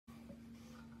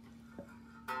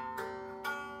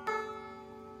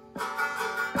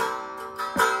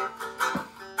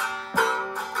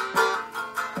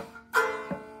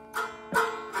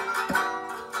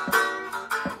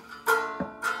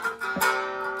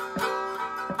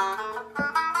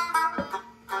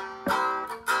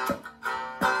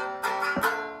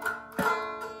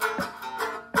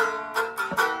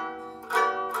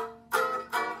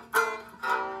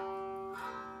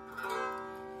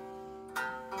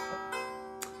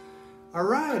All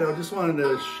right, I just wanted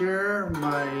to share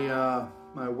my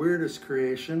my weirdest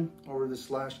creation over this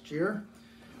last year,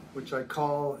 which I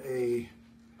call a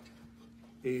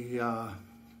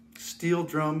steel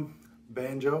drum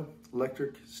banjo,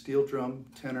 electric steel drum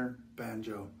tenor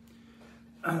banjo.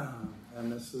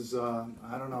 And this is I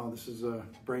don't know, this is a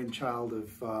brainchild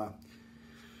of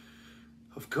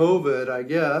COVID, I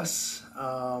guess.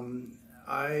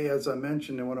 As I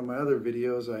mentioned in one of my other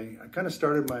videos, I kind of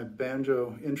started my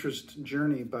banjo interest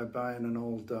journey by buying an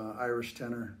old Irish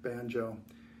tenor banjo,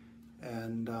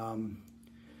 and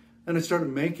I started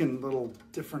making little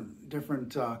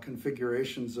different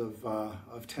configurations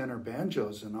of tenor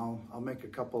banjos, and I'll make a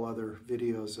couple other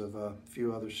videos of a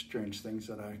few other strange things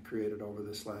that I created over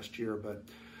this last year. But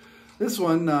this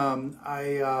one,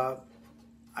 I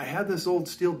had this old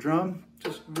steel drum,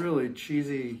 just really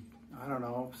cheesy. I don't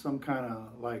know, some kind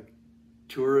of like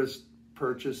tourist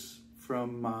purchase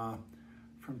from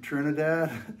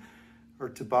Trinidad or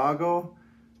Tobago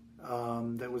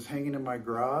that was hanging in my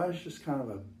garage. Just kind of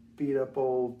a beat up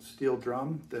old steel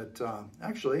drum that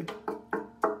actually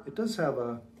it does have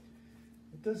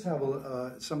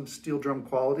some steel drum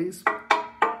qualities,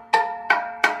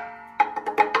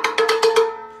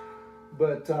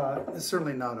 but it's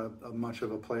certainly not a much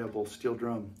of a playable steel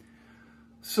drum.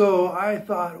 So I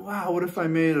thought, wow, what if I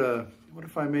made a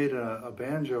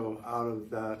banjo out of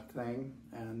that thing?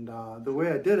 And the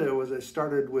way I did it was I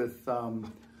started with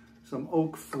some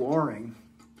oak flooring.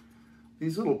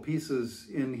 These little pieces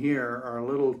in here are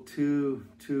little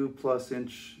 2+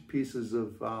 inch pieces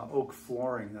of oak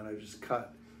flooring that I just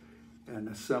cut and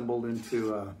assembled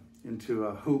into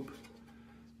a hoop,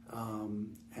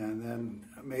 and then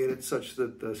made it such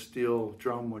that the steel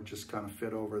drum would just kind of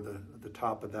fit over the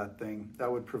top of that thing.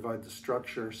 That would provide the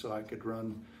structure so I could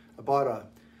run. I bought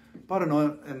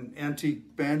an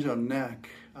antique banjo neck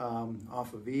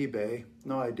off of eBay.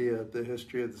 No idea the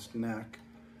history of this neck,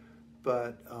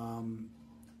 but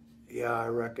yeah, I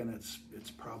reckon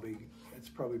it's probably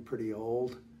pretty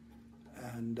old,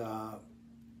 and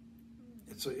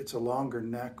it's a longer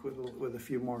neck with a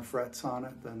few more frets on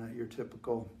it than your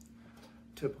typical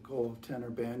tenor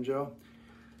banjo,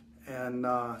 and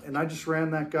I just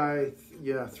ran that guy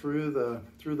through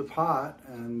the pot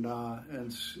and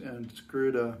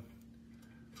screwed a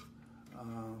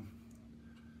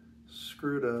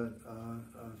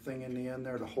thing in the end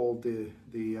there to hold the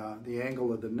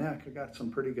angle of the neck. I got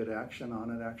some pretty good action on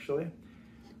it actually,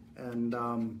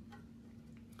 and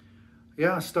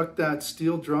yeah, stuck that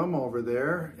steel drum over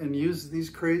there and used these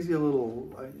crazy little,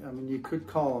 I mean, you could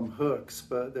call them hooks,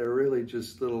 but they're really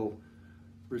just little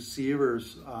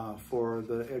receivers for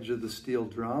the edge of the steel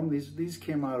drum. These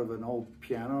came out of an old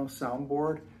piano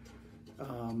soundboard.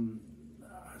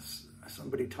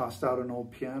 Somebody tossed out an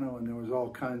old piano and there was all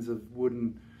kinds of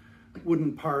wooden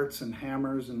parts and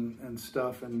hammers and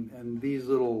stuff, and these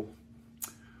little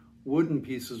wooden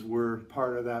pieces were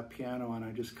part of that piano, and I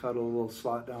just cut a little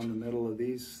slot down the middle of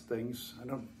these things. I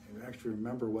don't actually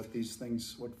remember what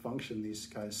function these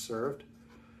guys served,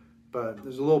 but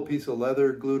there's a little piece of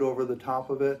leather glued over the top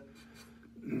of it,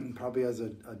 probably as a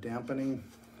dampening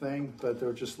thing, but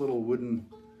they're just little wooden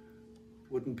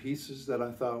pieces that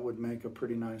I thought would make a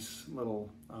pretty nice little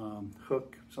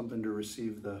hook, something to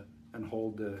receive and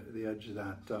hold the edge of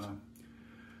that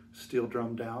steel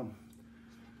drum down.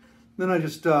 Then I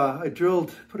just I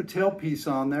put a tailpiece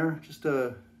on there.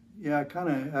 I kind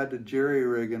of had to jerry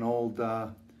rig an old,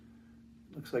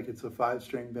 looks like it's a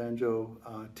 5-string banjo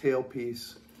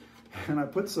tailpiece, and I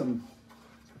put some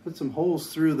holes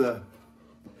through the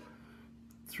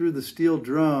steel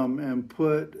drum and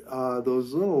put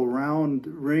those little round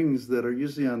rings that are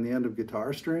usually on the end of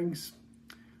guitar strings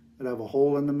that have a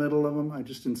hole in the middle of them. I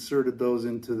just inserted those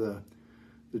into the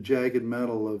jagged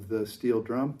metal of the steel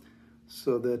drum,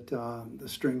 so that the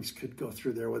strings could go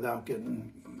through there without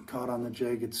getting caught on the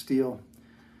jagged steel.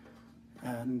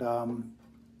 And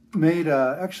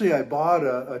actually I bought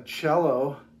a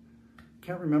cello.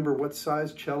 Can't remember what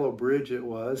size cello bridge it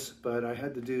was, but I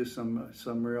had to do some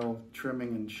real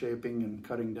trimming and shaping and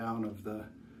cutting down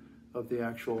of the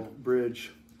actual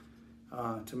bridge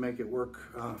to make it work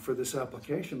for this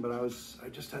application. But I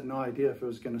just had no idea if it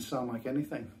was going to sound like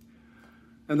anything.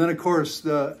 And then of course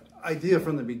the idea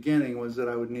from the beginning was that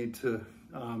I would need to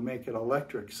make it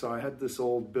electric. So I had this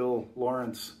old Bill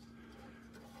Lawrence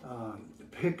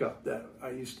pickup that I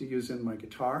used to use in my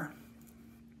guitar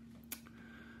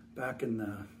back in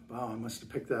the, wow, I must have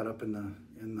picked that up in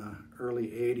the early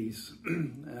 80s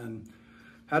and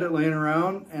had it laying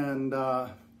around. And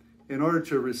in order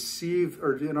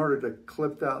to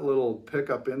clip that little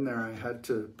pickup in there, I had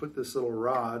to put this little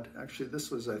rod. Actually, this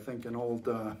was, I think, an old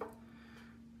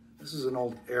This is an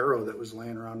old arrow that was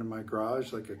laying around in my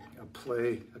garage, like a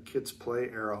kid's play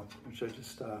arrow, which I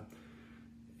just,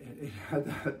 it had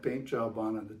that paint job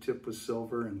on it. The tip was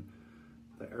silver and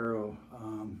the arrow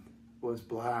was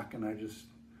black, and I just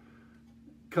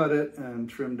cut it and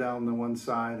trimmed down the one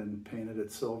side and painted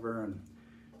it silver. And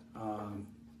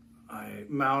I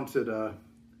mounted a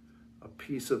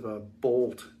piece of a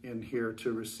bolt in here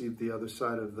to receive the other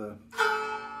side of the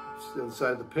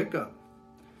pickup.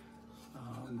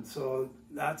 So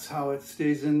that's how it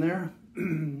stays in there.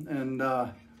 And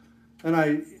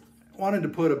I wanted to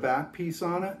put a back piece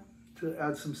on it to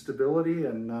add some stability.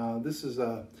 And this is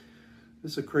a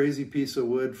crazy piece of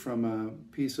wood from a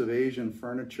piece of Asian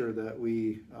furniture that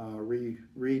we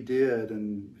redid,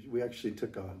 and we actually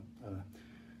took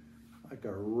like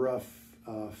a rough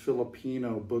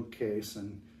Filipino bookcase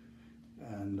and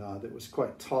that was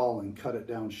quite tall, and cut it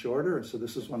down shorter. So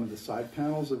this is one of the side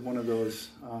panels of one of those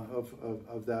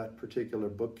of that particular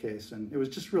bookcase, and it was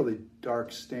just really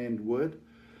dark stained wood.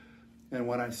 And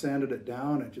when I sanded it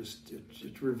down,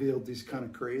 it revealed these kind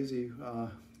of crazy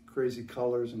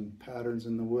colors and patterns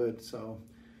in the wood. So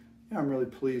yeah, I'm really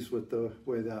pleased with the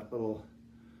way that little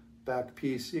back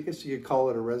piece, I guess you could call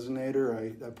it a resonator.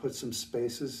 I put some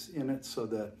spaces in it so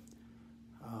that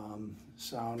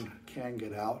sound can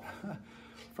get out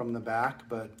from the back,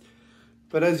 but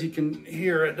as you can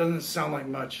hear, it doesn't sound like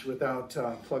much without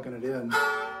plugging it in.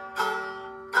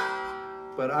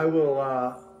 But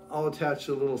I'll attach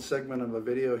a little segment of a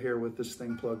video here with this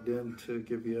thing plugged in to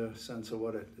give you a sense of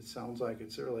what it sounds like.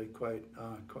 It's really quite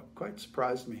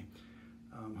surprised me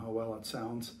how well it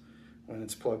sounds when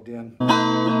it's plugged in.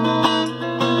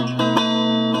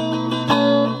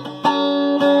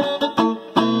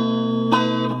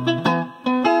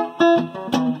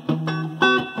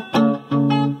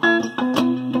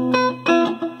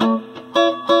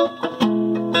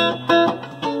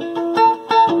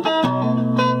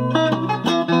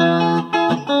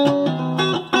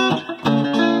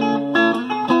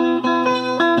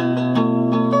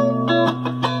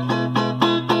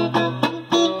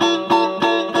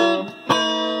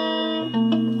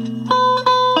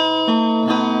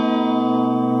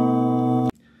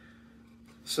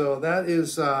 So that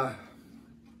is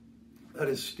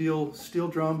steel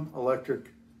drum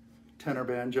electric tenor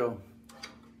banjo.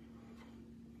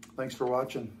 Thanks for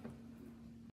watching.